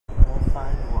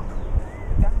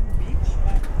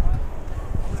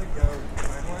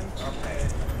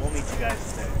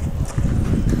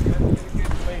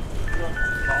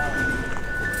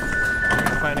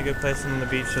place on the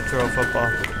beach to throw a football.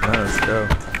 Yeah, let's go.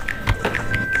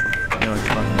 You know, it's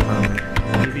fucking fun.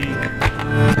 Maybe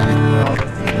we're all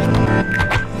lifting.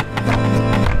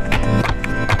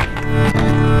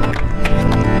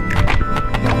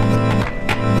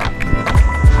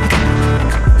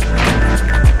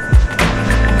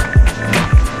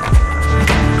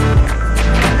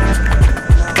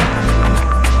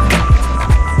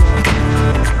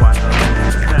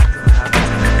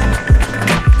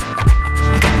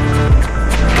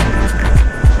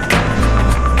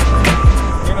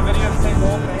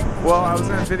 Well, I was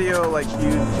in a video like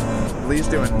you, Lee's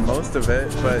doing most of it,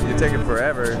 but you're taking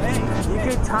forever. Hey, you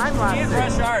could time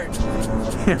lapse it.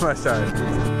 Can't rush art.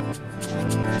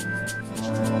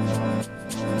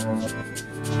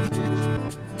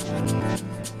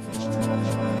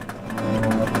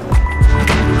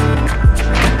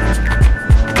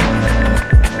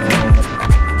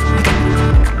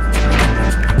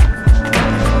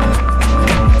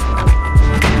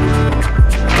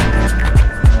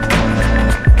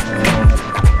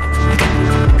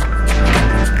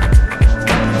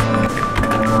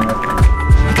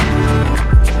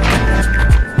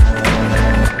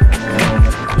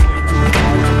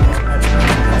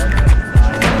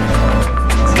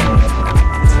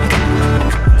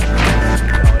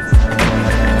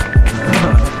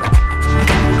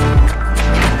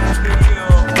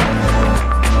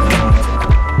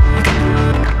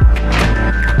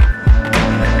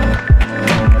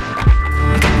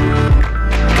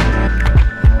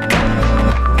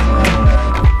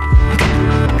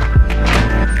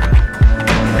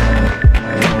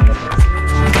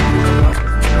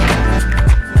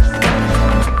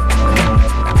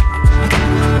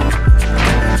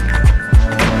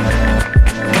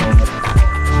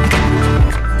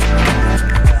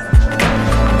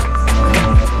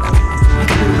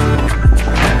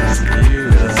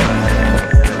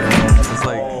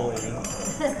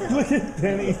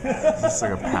 Denny. Just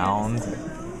like a pound.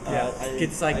 Yeah,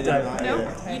 it's like the... No,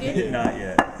 you didn't? Not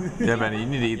yet. Yeah, Benny, you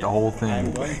need to eat the whole thing.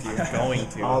 I'm going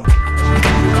to.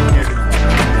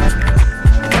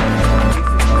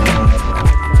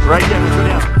 Right, Kevin, go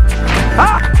down.